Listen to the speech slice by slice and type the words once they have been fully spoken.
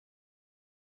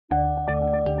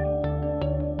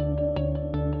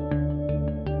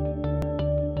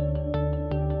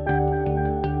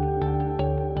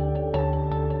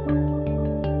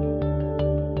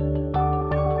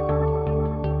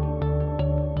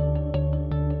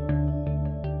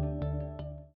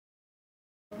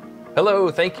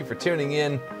Hello, thank you for tuning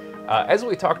in. As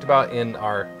we talked about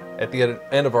at the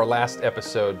end of our last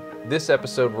episode, this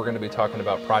episode we're going to be talking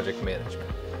about project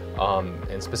management.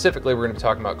 And specifically we're going to be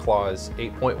talking about clause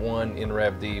 8.1 in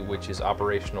Rev D, which is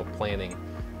operational planning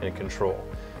and control.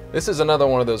 This is another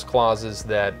one of those clauses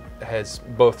that has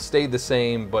both stayed the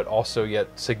same but also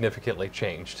yet significantly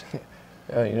changed.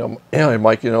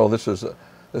 Mike, this is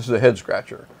a head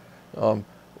scratcher.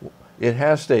 It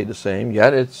has stayed the same,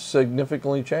 yet it's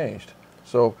significantly changed.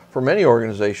 So for many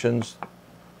organizations,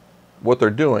 what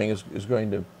they're doing is going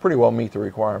to pretty well meet the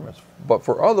requirements. But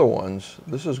for other ones,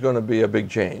 this is going to be a big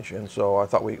change. And so I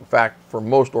thought in fact, for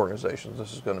most organizations,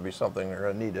 this is going to be something they're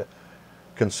going to need to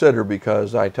consider,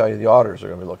 because I tell you, the auditors are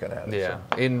going to be looking at it. Yeah.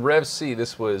 So. In Rev C, it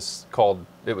was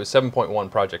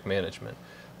 7.1 project management,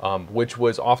 which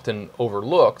was often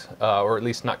overlooked, or at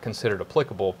least not considered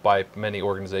applicable by many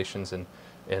organizations and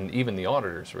even the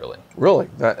auditors, really. Really,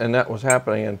 that was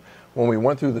happening. And when we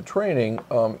went through the training,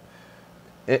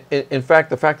 in fact,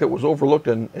 the fact that it was overlooked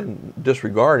and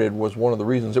disregarded was one of the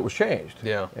reasons it was changed.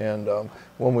 Yeah. And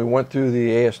when we went through the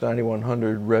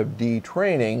AS9100 Rev D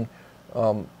training,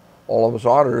 all of us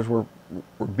auditors were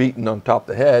beaten on top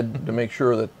of the head to make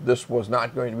sure that this was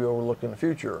not going to be overlooked in the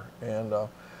future. And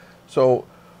so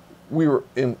we were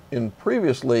in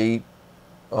previously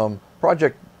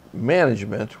project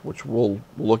management, which we'll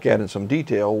look at in some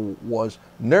detail, was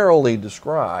narrowly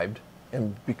described,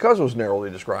 and because it was narrowly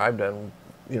described, and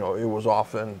it was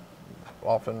often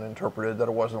interpreted that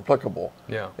it wasn't applicable.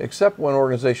 Yeah. Except when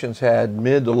organizations had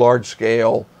mid to large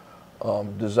scale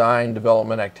design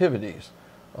development activities.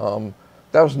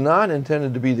 That was not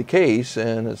intended to be the case,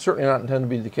 and it's certainly not intended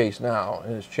to be the case now.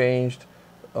 And it's changed,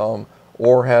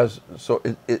 or has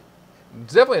it's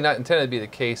definitely not intended to be the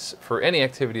case for any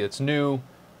activity that's new.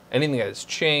 Anything that has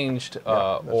changed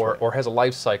or has a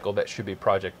life cycle that should be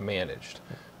project managed.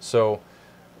 So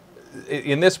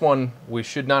in this one, we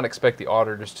should not expect the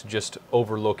auditors to just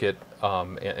overlook it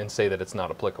and say that it's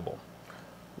not applicable.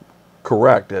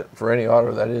 Correct. For any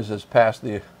auditor that has passed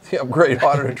the upgrade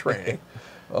auditor training.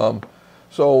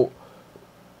 So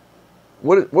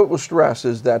what was stressed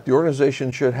is that the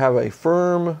organization should have a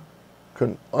firm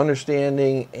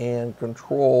understanding and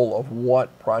control of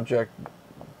what project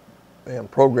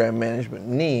and program management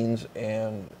means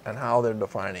and how they're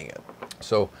defining it.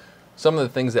 So some of the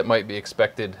things that might be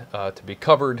expected to be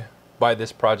covered by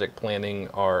this project planning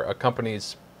are a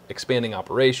company's expanding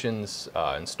operations,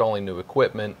 installing new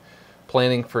equipment,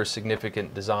 planning for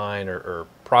significant design or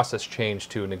process change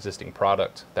to an existing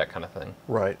product, that kind of thing.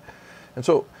 Right. And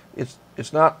so it's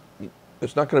not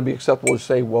going to be acceptable to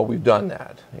say, well, we've done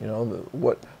that.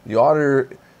 What the auditor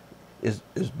is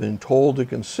been told to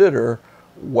consider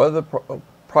whether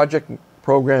project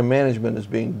program management is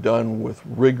being done with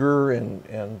rigor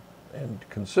and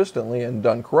consistently and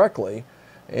done correctly,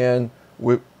 and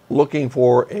we're looking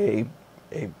for a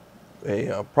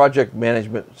project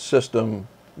management system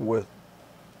with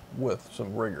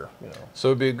some rigor. So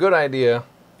it'd be a good idea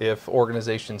if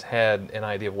organizations had an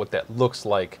idea of what that looks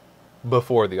like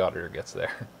before the auditor gets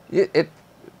there.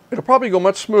 It'll probably go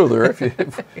much smoother if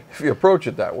you approach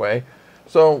it that way.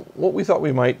 So what we thought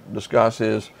we might discuss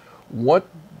is what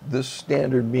this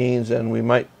standard means, and we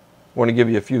might want to give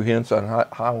you a few hints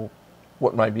on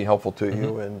what might be helpful to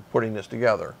you in putting this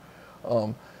together.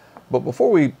 But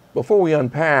before we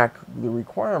unpack the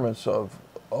requirements of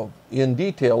in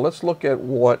detail, let's look at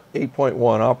what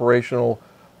 8.1 operational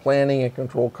planning and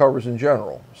control covers in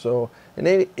general. So in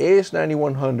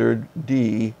AS9100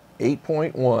 D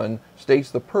 8.1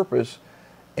 states the purpose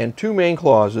and two main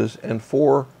clauses and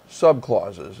four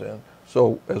sub-clauses. And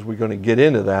so as we're going to get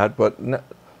into that, but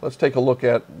let's take a look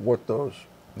at what the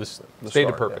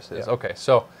stated purpose is. Okay,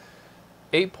 so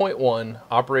 8.1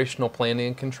 operational planning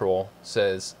and control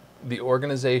says the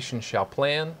organization shall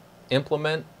plan,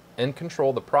 implement, and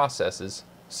control the processes,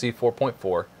 see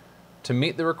 4.4, to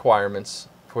meet the requirements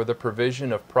for the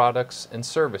provision of products and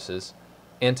services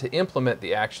and to implement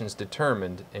the actions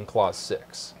determined in Clause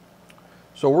 6.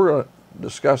 So we're going to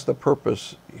discuss the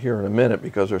purpose here in a minute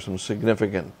because there's some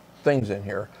significant things in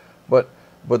here. But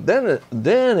then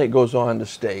it goes on to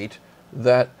state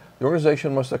that the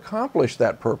organization must accomplish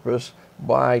that purpose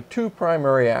by two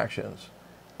primary actions.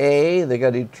 A, they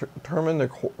got to determine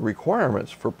the requirements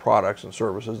for products and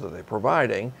services that they're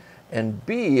providing, and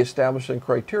B, establishing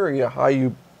criteria how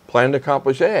you plan to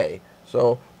accomplish A.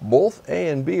 So both A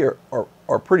and B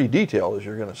are pretty detailed, as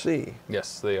you're going to see.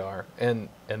 Yes, they are. And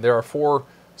there are four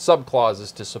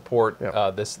sub-clauses to support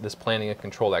this planning and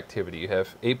control activity. You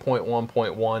have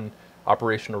 8.1.1,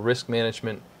 operational risk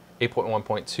management,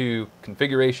 8.1.2,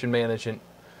 configuration management,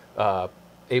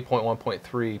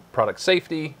 8.1.3 product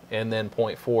safety, and then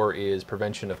point 4 is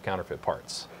prevention of counterfeit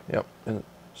parts. Yep. And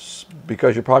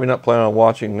because you're probably not planning on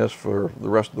watching this for the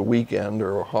rest of the weekend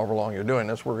or however long you're doing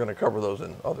this, we're going to cover those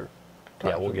in other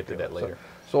times. Yeah, we'll get to that later.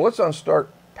 So let's start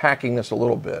packing this a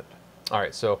little bit. All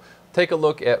right, so take a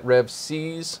look at Rev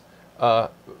C's,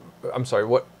 what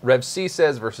Rev C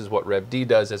says versus what Rev D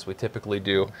does, as we typically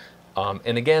do.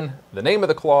 And again, the name of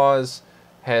the clause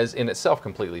has in itself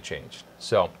completely changed.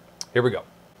 So here we go.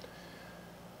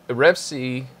 The Rev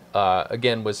C,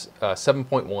 again, was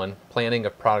 7.1, planning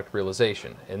of product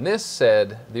realization. And this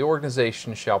said the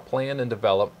organization shall plan and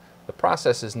develop the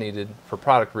processes needed for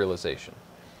product realization.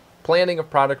 Planning of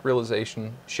product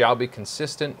realization shall be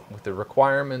consistent with the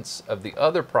requirements of the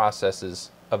other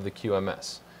processes of the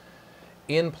QMS.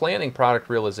 In planning product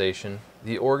realization,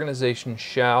 the organization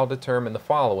shall determine the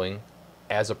following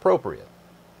as appropriate.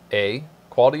 A,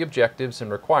 quality objectives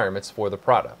and requirements for the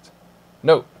product.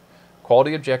 Note,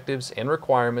 quality objectives and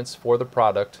requirements for the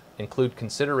product include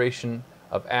consideration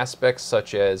of aspects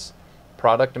such as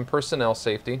product and personnel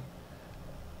safety,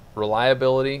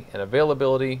 reliability and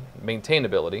availability,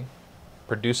 maintainability,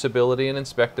 producibility and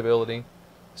inspectability,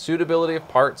 suitability of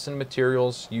parts and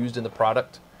materials used in the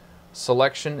product,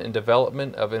 selection and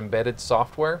development of embedded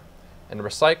software, and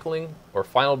recycling or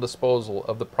final disposal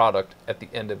of the product at the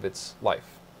end of its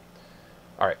life.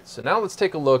 All right, so now let's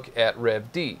take a look at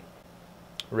Rev D.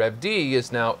 Rev D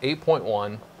is now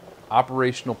 8.1,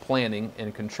 operational planning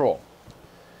and control.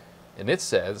 And it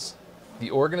says,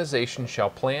 the organization shall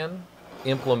plan,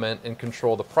 implement, and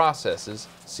control the processes,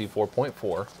 see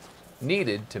 4.4,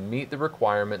 needed to meet the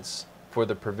requirements for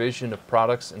the provision of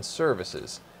products and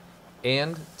services,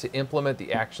 and to implement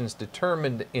the actions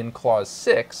determined in Clause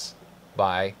 6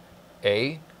 by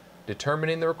A,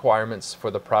 determining the requirements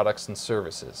for the products and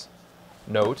services.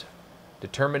 Note,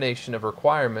 determination of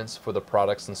requirements for the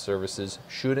products and services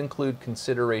should include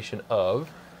consideration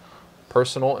of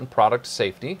personal and product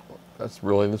safety. That's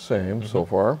really the same so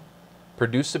far.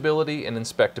 Producibility and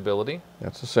inspectability.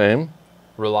 That's the same.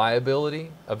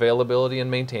 Reliability, availability,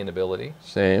 and maintainability.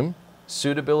 Same.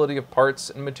 Suitability of parts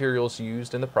and materials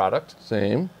used in the product.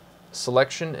 Same.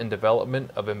 Selection and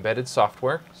development of embedded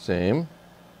software. Same.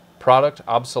 Product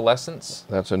obsolescence.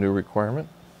 That's a new requirement.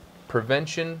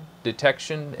 Prevention,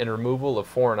 detection, and removal of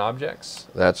foreign objects.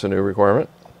 That's a new requirement.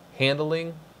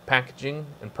 Handling, packaging,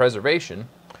 and preservation.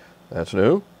 That's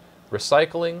new.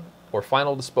 Recycling or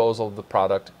final disposal of the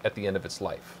product at the end of its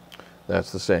life.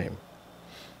 That's the same.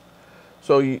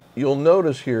 So you'll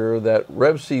notice here that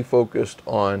Rev C focused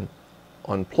on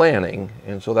planning,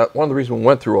 and so that one of the reasons we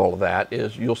went through all of that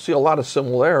is you'll see a lot of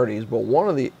similarities, but one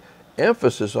of the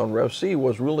emphasis on Rev C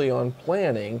was really on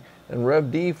planning, and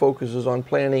Rev D focuses on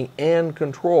planning and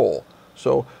control.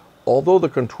 So although the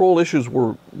control issues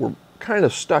were kind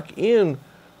of stuck in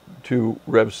to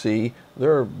Rev C,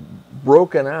 they're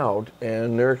broken out,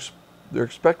 and they're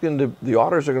expecting to, the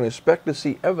auditors are going to expect to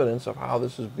see evidence of how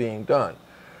this is being done.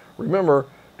 Remember,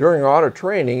 during our audit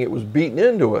training, it was beaten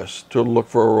into us to look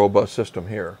for a robust system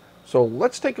here. So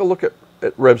let's take a look at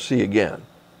Rev C again.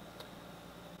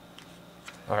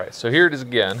 All right, so here it is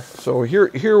again. So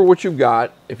here what you've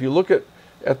got, if you look at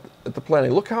the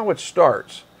planning, look how it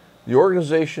starts. The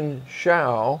organization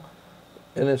shall,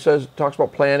 and it says, it talks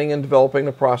about planning and developing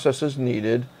the processes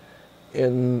needed.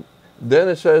 And then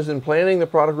it says, in planning the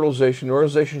product realization, the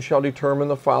organization shall determine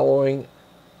the following.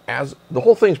 As the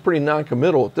whole thing's pretty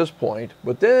non-committal at this point,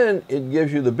 but then it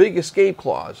gives you the big escape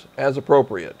clause, as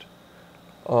appropriate.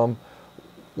 When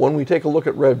we take a look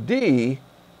at Rev D,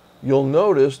 you'll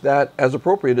notice that as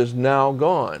appropriate is now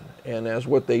gone. And as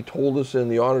what they told us in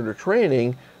the auditor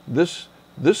training, this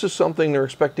is something they're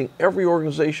expecting every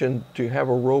organization to have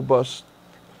a robust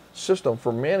system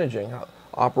for managing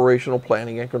operational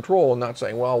planning and control, and not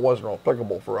saying, well, it wasn't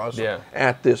applicable for us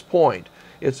at this point.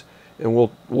 And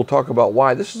we'll talk about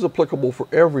why this is applicable for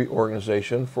every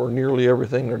organization for nearly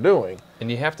everything they're doing. And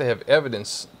you have to have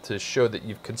evidence to show that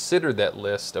you've considered that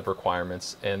list of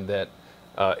requirements, and that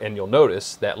and you'll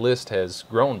notice that list has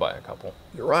grown by a couple.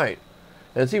 You're right.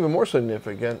 And it's even more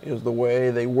significant is the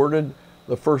way they worded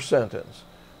the first sentence.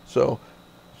 So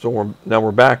now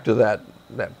we're back to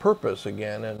that purpose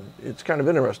again, and it's kind of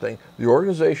interesting. The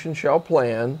organization shall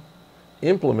plan,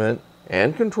 implement,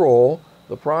 and control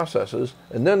the processes,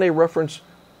 and then they reference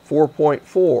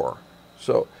 4.4,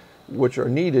 so which are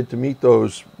needed to meet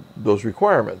those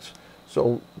requirements.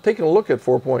 So taking a look at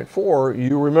 4.4,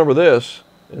 you remember this,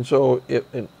 and so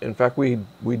in fact we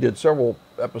did several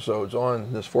episodes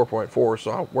on this 4.4,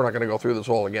 so we're not going to go through this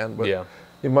all again, but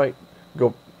they might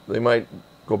go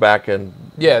go back and...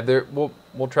 Yeah,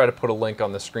 we'll try to put a link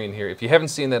on the screen here. If you haven't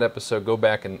seen that episode, go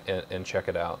back and check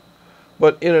it out.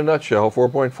 But in a nutshell,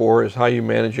 4.4 is how you're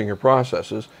managing your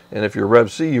processes. And if you're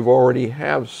Rev C, you've already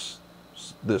have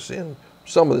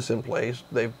some of this in place.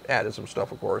 They've added some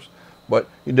stuff, of course. But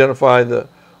you identify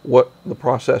what the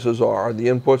processes are, the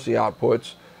inputs, the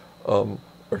outputs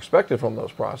are expected from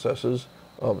those processes,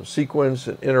 sequence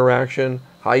and interaction,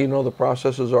 how you know the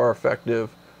processes are effective,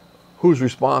 who's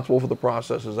responsible for the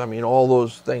processes. I mean, all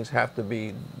those things have to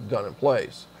be done in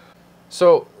place.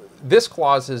 So this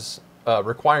clause is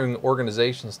requiring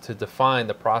organizations to define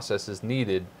the processes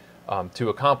needed to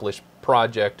accomplish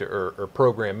project or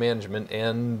program management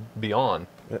and beyond.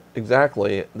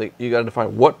 Exactly. You got to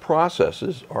define what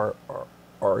processes are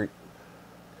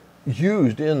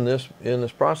used in this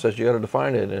process. You got to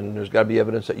define it, and there's got to be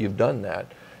evidence that you've done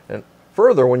that. And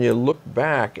further, when you look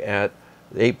back at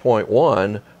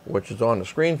 8.1, which is on the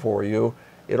screen for you,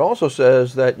 it also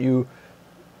says that you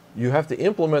have to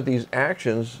implement these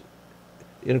actions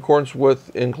in accordance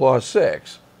with in clause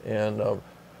 6. And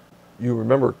you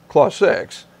remember clause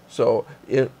 6. So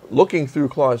looking through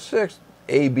clause 6,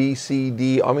 A, B, C,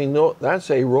 D, I mean, no,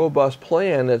 that's a robust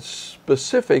plan that's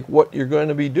specific what you're going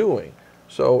to be doing.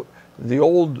 So the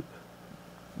old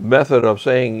method of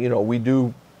saying, you know, we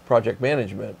do project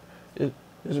management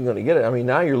isn't going to get it. I mean,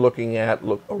 now you're looking at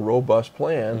a robust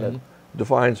plan that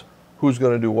defines who's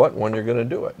going to do what and when you're going to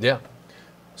do it. Yeah.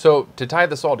 So to tie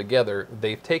this all together,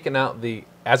 they've taken out the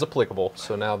as applicable.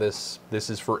 So now this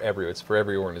is for it's for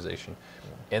every organization.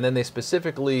 And then they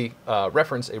specifically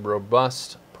reference a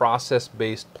robust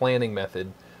process-based planning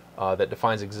method that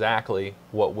defines exactly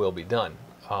what will be done.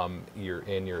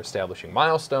 You're establishing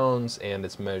milestones, and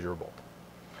it's measurable.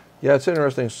 Yeah, it's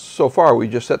interesting. So far, we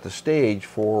just set the stage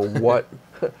for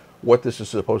what this is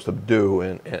supposed to do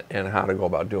and how to go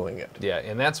about doing it. Yeah,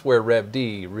 and that's where Rev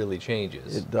D really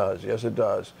changes. It does. Yes, it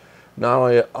does. Not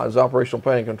only does operational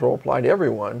planning control apply to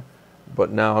everyone, but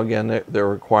now again they're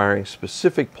requiring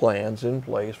specific plans in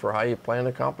place for how you plan to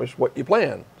accomplish what you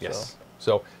plan. Yes.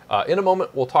 So in a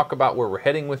moment we'll talk about where we're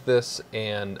heading with this,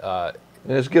 and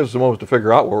this gives us a moment to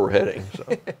figure out where we're heading. So.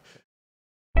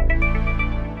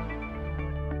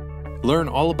 Learn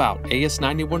all about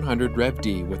AS9100 Rev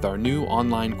D with our new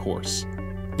online course.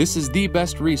 This is the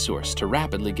best resource to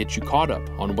rapidly get you caught up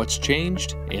on what's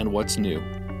changed and what's new.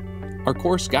 Our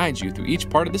course guides you through each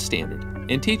part of the standard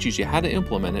and teaches you how to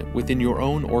implement it within your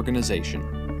own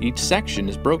organization. Each section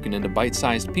is broken into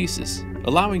bite-sized pieces,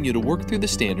 allowing you to work through the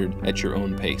standard at your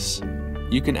own pace.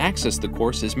 You can access the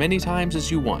course as many times as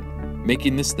you want,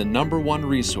 making this the #1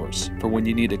 resource for when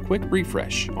you need a quick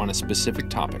refresh on a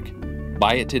specific topic.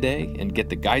 Buy it today and get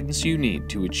the guidance you need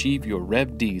to achieve your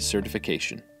Rev D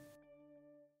certification.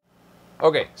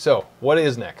 Okay, so what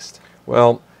is next?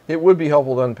 Well, it would be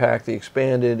helpful to unpack the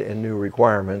expanded and new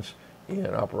requirements in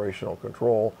operational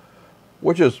control,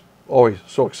 which is always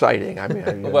so exciting. I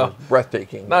mean, well, it's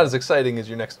breathtaking. Not as exciting as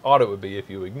your next audit would be if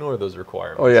you ignore those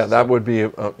requirements. Oh yeah, that would be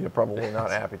probably not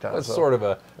a happy time. That's sort of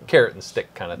a carrot and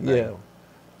stick kind of thing.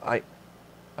 Yeah,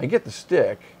 I get the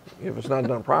stick if it's not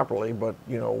done properly, but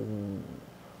you know,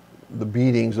 the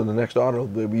beatings in the next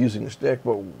audit they'll be using the stick.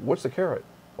 But what's the carrot?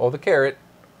 Well, the carrot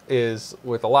is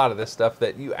with a lot of this stuff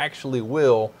that you actually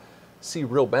will see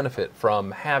real benefit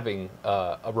from having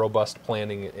a robust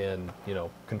planning and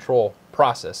control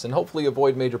process, and hopefully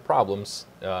avoid major problems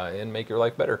and make your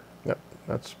life better. Yep,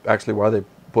 that's actually why they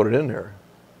put it in there.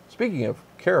 Speaking of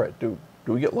carrot, do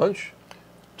we get lunch?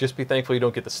 Just be thankful you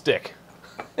don't get the stick.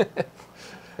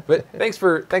 But thanks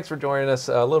for joining us.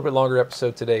 A little bit longer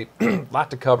episode today. A lot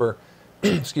to cover.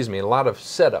 Excuse me. A lot of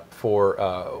setup for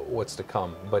what's to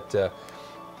come. But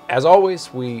as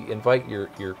always, we invite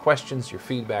your questions, your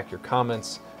feedback, your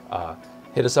comments.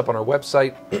 Hit us up on our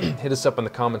website. Hit us up in the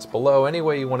comments below. Any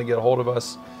way you want to get a hold of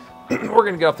us. We're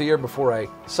going to get off the air before I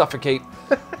suffocate.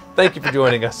 Thank you for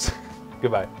joining us.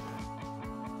 Goodbye.